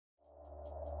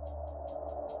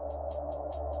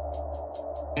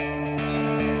Hello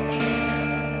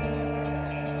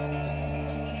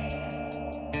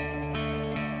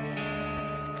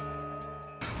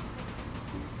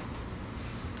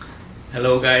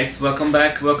guys, welcome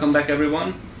back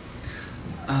everyone.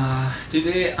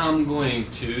 Today I'm going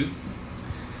to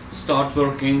start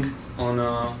working on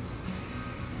a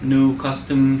new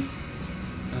custom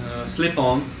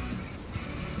slip-on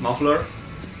muffler.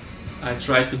 I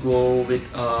tried to go with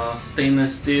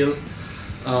stainless steel.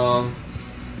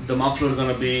 The muffler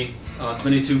gonna be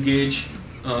 22 gauge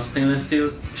stainless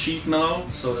steel sheet metal,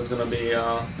 so that's gonna be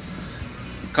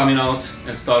coming out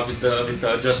and start with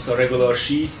just a regular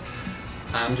sheet.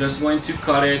 I'm just going to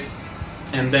cut it,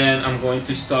 and then I'm going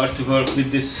to start to work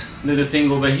with this little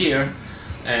thing over here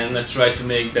and try to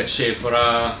make that shape for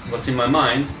what's in my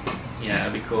mind. Yeah,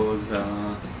 because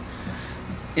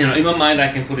you know, in my mind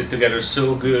I can put it together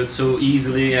so good, so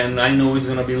easily, and I know it's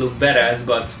gonna be look badass,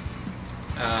 but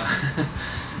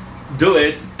do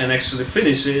it and actually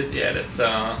finish it, yeah, that's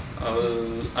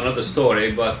another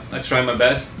story. But I try my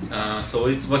best. So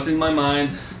it's what's in my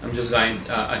mind. I'm just going.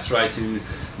 I try to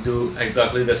do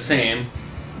exactly the same,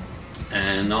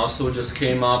 and also just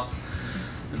came up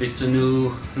with a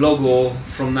new logo.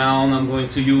 From now on, I'm going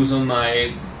to use on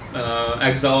my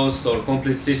exhaust or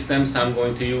complete systems. I'm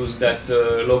going to use that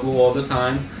logo all the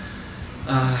time.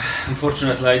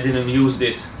 Unfortunately, I didn't use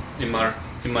it in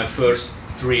my first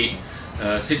three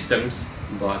systems,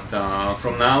 but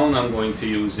from now on I'm going to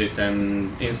use it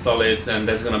and install it, and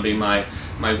that's gonna be my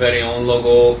very own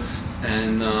logo,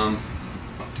 and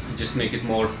just make it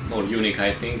more unique,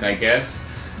 I guess.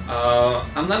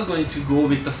 I'm not going to go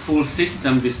with the full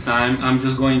system this time. I'm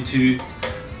just going to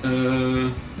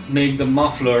make the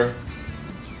muffler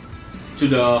to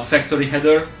the factory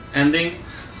header ending,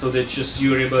 so that just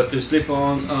you're able to slip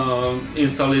on,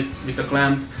 install it with a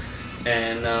clamp,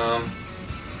 and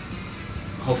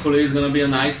hopefully it's gonna be a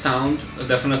nice sound.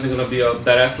 Definitely gonna be a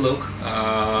badass look.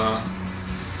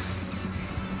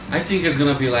 I think it's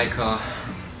gonna be like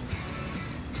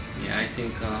yeah, I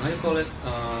think how you call it,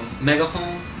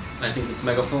 megaphone. I think it's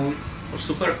megaphone or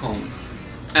supercone,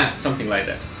 something like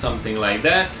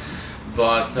that.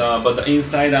 But the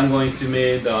inside I'm going to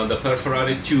make the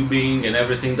perforated tubing and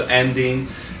everything, the ending.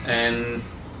 And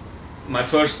my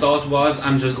first thought was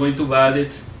I'm just going to weld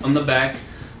it on the back,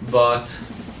 but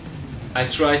I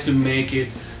try to make it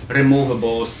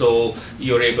removable, so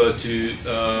you're able to,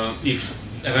 if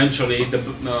eventually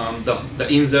the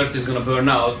insert is gonna burn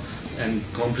out and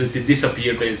completely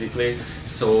disappear basically,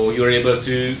 so you're able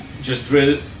to just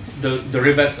drill the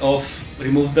rivets off,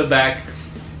 remove the back,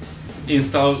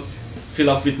 install, fill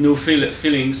up with new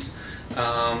fillings,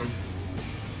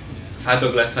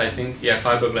 fiberglass, I think, yeah,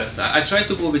 fiberglass. I tried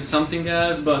to go with something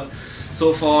else, but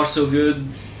so far so good.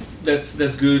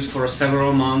 That's good for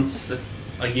several months,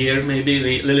 a year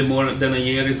maybe, a little more than a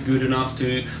year is good enough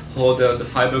to hold the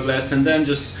fiberglass, and then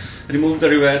just remove the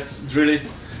rivets, drill it,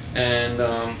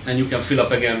 and you can fill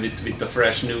up again with the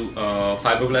fresh new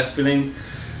fiberglass filling.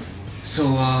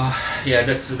 So yeah,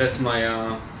 that's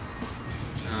my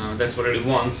that's what I really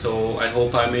want. So I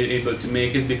hope I'm able to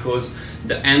make it, because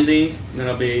the ending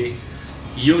gonna be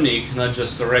unique, not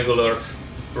just a regular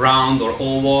round or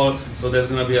oval, so there's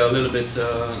gonna be a little bit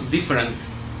different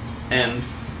end,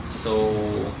 so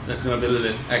that's gonna be a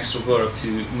little extra work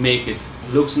to make it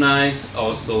looks nice,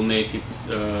 also make it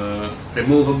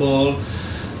removable.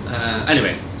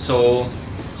 Anyway, so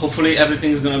hopefully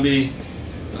everything's gonna be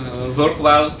work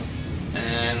well,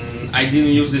 and I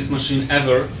didn't use this machine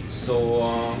ever,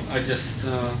 so I just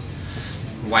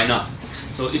why not?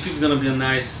 So if it's gonna be a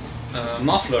nice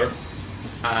muffler,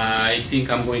 I think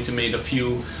I'm going to make a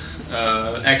few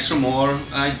extra more.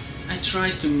 I try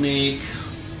to make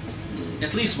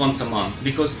at least once a month,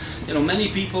 because you know, many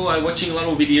people are watching a lot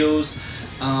of videos,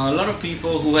 a lot of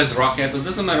people who has rocket, it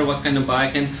doesn't matter what kind of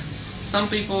bike, and some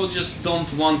people just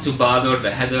don't want to bother the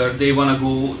header. They want to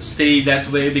go stay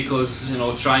that way because, you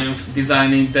know, Triumph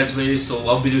designing that way, so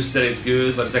obviously that it's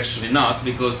good, but it's actually not,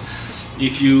 because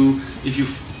if you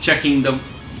checking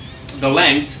the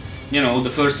length, you know, the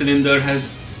first cylinder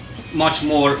has much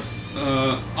more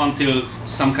until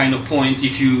some kind of point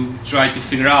if you try to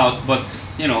figure out, but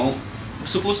you know,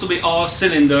 supposed to be all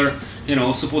cylinder, you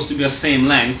know, supposed to be the same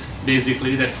length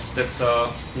basically. That's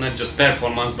not just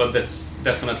performance, but that's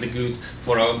definitely good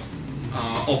for a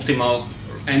optimal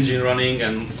engine running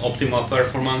and optimal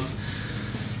performance.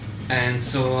 And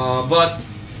so but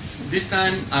this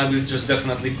time I will just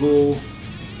definitely go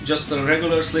just a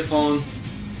regular slip-on,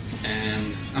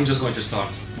 and I'm just going to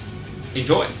start.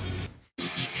 Enjoy!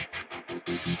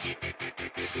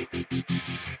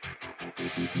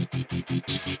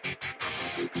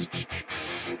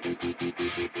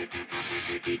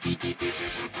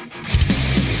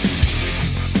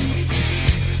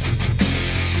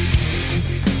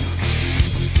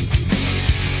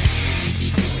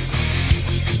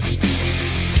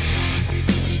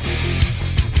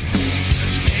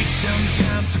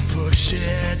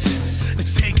 bullshit.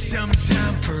 Take some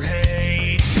time for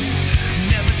hate.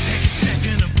 Never take a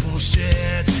second of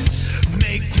bullshit.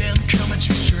 Make them come at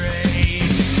you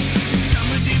straight.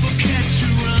 Somebody will catch you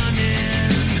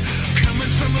running,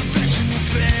 coming from a vegetable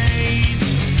fate.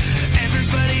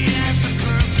 Everybody has a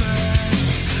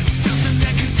purpose, something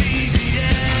that can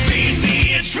deviate. Feed me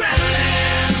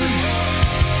adrenaline,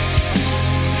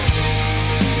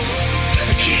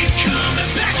 keep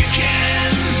coming back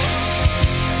again.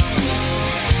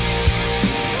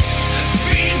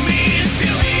 Feed me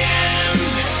until the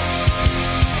end.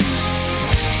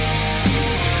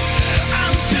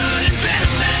 I'm turning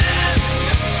venomous.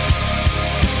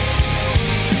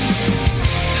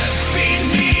 Feed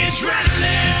me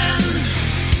adrenaline.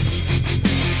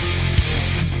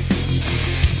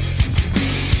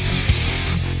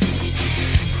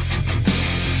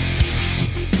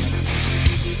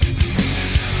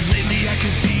 Lately I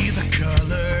can see the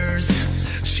colors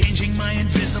changing my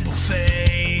invisible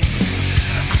face.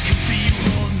 I can feel you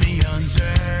hold me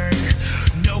under.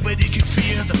 Nobody can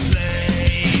feel the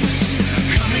play.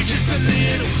 Come here just a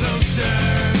little closer.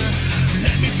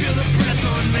 Let me feel the breath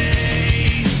on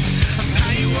me. I'll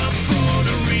tie you up for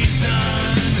no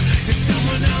reason. You're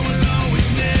someone I will always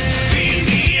need. Feed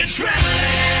me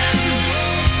adrenaline.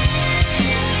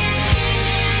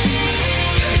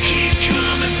 Keep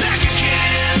coming back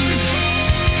again.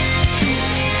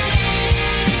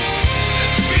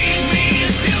 Feed me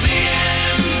until the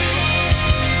end.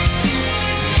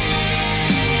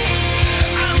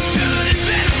 I'm turning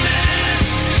venomous.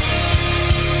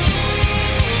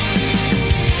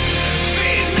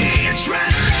 Feed me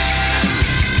adrenaline.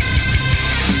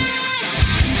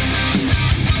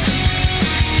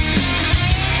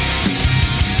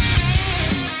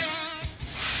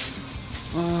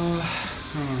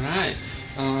 Alright,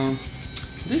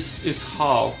 this is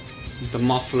how the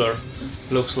muffler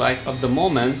looks like at the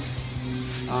moment.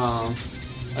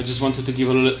 I just wanted to give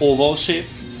a little oval shape,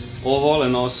 oval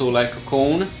and also like a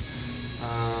cone,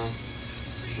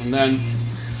 and then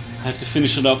I have to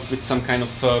finish it up with some kind of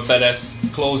badass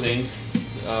closing.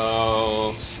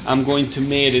 I'm going to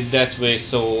make it that way,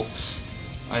 so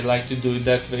I like to do it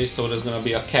that way, so there's gonna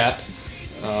be a cap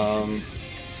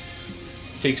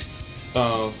fixed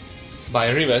by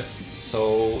rivets.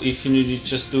 So if you need to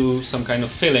just do some kind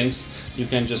of fillings, you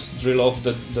can just drill off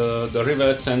the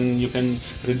rivets and you can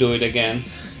redo it again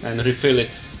and refill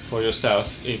it for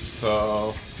yourself if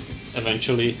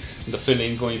eventually the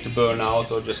filling going to burn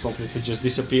out or just completely just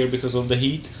disappear because of the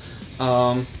heat.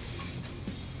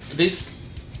 This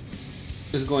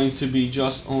is going to be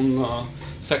just on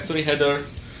factory header.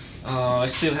 I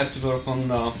still have to work on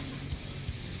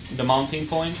the mounting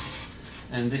point,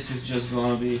 and this is just going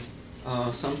to be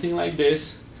something like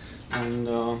this, and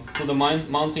put the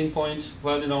mounting point,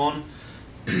 weld it on,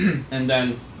 and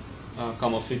then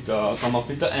come up with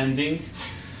the ending,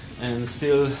 and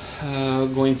still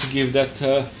going to give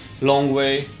that long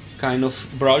way kind of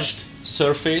brushed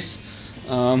surface.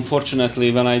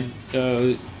 Unfortunately, when I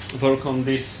work on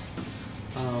this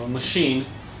machine,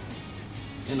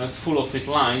 it's full of with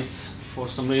lines. For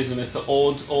some reason, it's an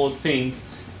old thing,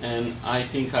 and I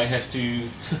think I have to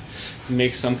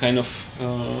make some kind of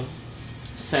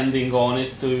sanding on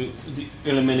it to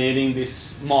eliminating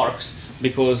these marks,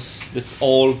 because it's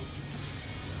all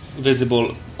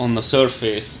visible on the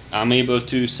surface. I'm able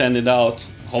to sand it out,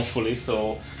 hopefully,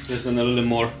 so there's gonna a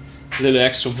little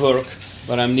extra work,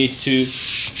 but I need to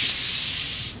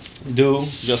do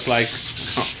just like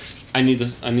I need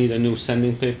a new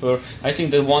sanding paper. I think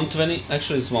the 120,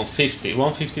 actually it's 150.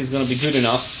 150 is gonna be good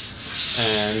enough,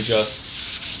 and just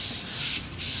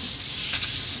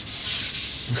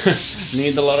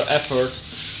need a lot of effort,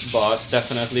 but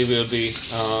definitely will be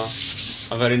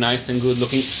a very nice and good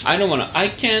looking. I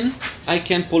can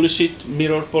polish it,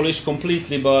 mirror polish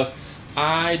completely, but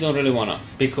I don't really wanna,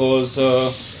 because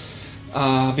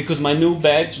my new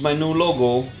badge, my new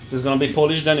logo is gonna be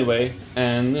polished anyway,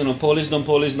 and polish don't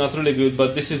polish, not really good.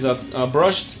 But this is a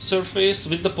brushed surface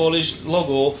with the polished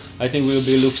logo. I think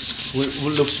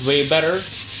looks way better,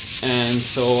 and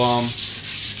so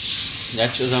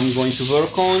that's what I'm going to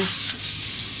work on.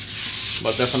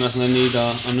 But definitely need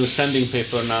a new sanding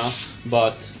paper now.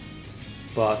 But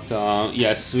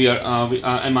yes,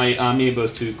 I'm able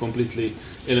to completely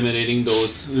eliminating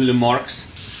those little marks.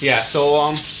 Yeah,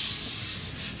 so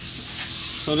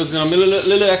there's gonna be a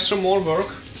little extra more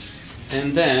work,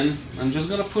 and then I'm just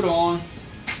gonna put on.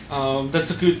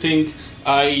 That's a good thing.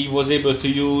 I was able to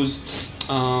use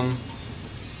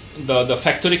the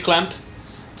factory clamp,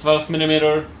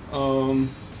 12mm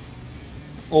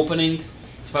opening,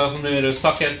 12mm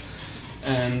socket,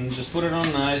 and just put it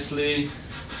on nicely.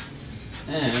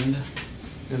 and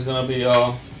there's gonna be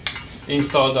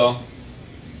installed a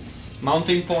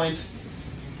mounting point,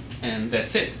 and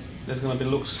that's it. There's gonna be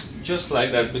looks just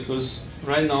like that, because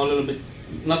right now a little bit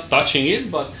not touching it,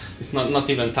 but it's not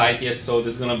even tight yet, so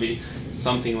there's gonna be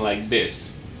something like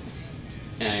this,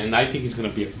 and I think it's gonna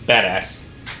be a badass.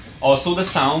 Also the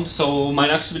sound, so my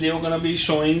next video gonna be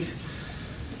showing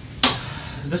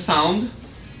the sound.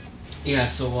 Yeah,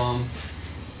 so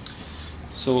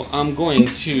I'm going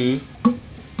to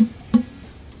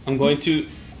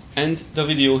end the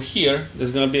video here.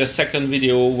 There's gonna be a second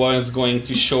video where it's going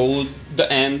to show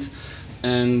the end,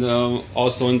 and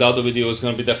also in the other video is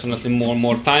gonna be definitely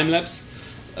more time lapse,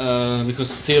 because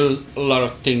still a lot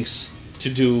of things to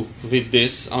do with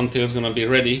this until it's gonna be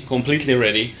ready, completely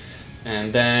ready.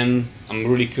 And then I'm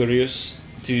really curious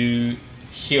to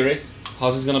hear it,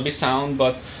 how's it's gonna be sound.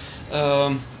 But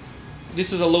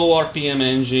this is a low RPM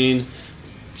engine,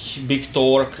 big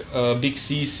torque, big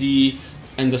CC,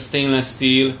 and the stainless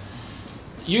steel.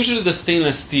 Usually the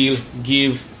stainless steel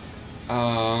give,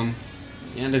 and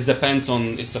it depends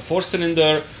on, it's a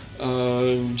 4-cylinder,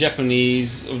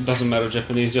 Japanese, doesn't matter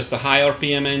Japanese, just a high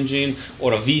RPM engine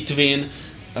or a V-twin.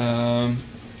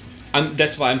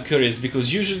 That's why I'm curious,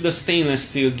 because usually the stainless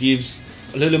steel gives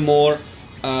a little more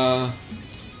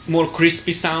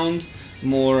crispy sound,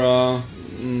 more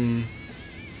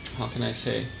how can I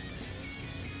say?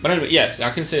 But anyway, yes,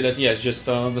 I can say that, yes, just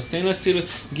the stainless steel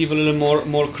give a little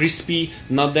more crispy,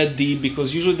 not that deep,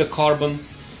 because usually the carbon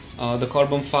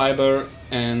fiber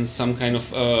and some kind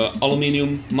of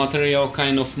aluminum material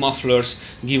kind of mufflers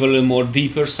give a little more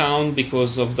deeper sound,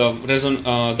 because of the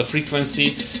the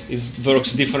frequency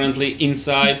works differently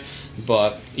inside.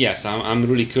 But yes, I'm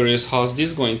really curious how's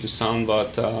this going to sound.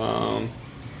 But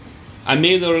I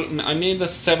made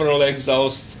several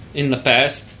exhausts in the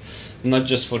past, not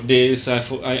just for this.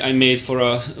 I made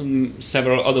for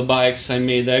several other bikes. I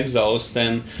made the exhaust,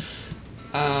 and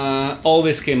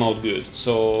always came out good.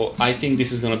 So I think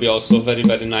this is gonna be also a very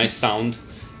nice sound,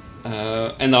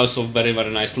 and also very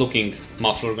nice looking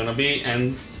muffler gonna be.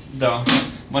 And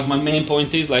what my main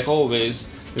point is, like always,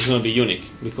 it's gonna be unique,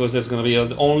 because that's gonna be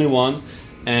the only one.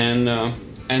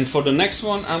 And for the next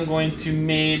one, I'm going to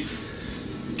make,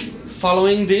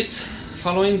 following this,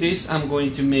 I'm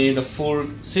going to make a full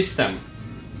system.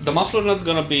 The muffler not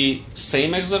gonna be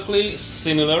same exactly,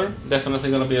 similar, definitely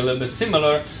gonna be a little bit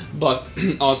similar, but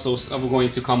also I'm going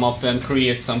to come up and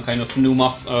create some kind of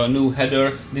new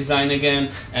header design again,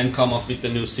 and come up with a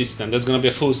new system. That's gonna be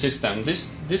a full system.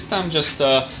 This time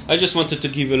I just wanted to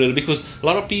give you a little, because a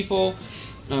lot of people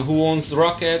who owns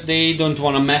Rocket, they don't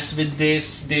want to mess with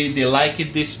this. They like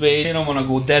it this way. They don't want to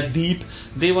go that deep.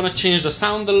 They want to change the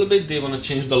sound a little bit. They want to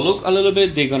change the look a little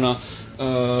bit. They're gonna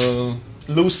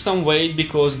lose some weight,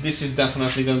 because this is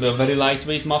definitely going to be a very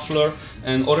lightweight muffler.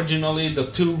 And originally the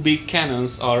two big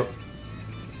cannons are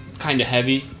kind of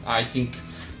heavy. I think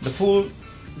the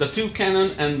two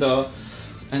cannon and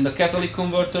the catalytic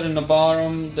converter in the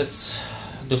bottom, that's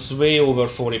way over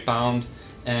 40 pounds.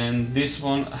 And this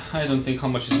one, I don't think how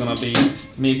much it's gonna be,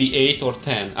 maybe 8 or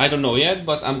 10, I don't know yet,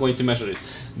 but I'm going to measure it.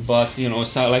 But you know,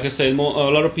 so like I said, a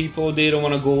lot of people, they don't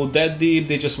want to go that deep.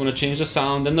 They just want to change the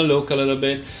sound and the look a little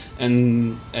bit.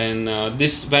 And when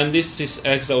this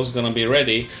exhaust is gonna be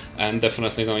ready, I'm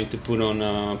definitely going to put on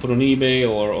eBay,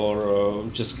 or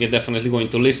just definitely going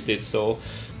to list it. So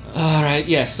alright,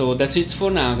 yeah, so that's it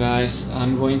for now, guys.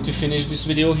 I'm going to finish this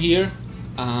video here,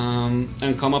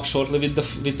 and come up shortly with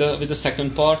the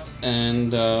second part.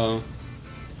 And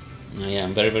yeah,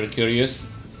 I'm very curious.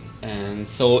 And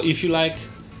so if you like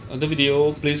the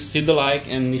video, please hit the like,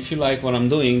 and if you like what I'm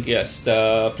doing, yes,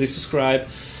 please subscribe,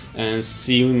 and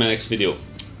see you in my next video.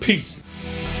 Peace.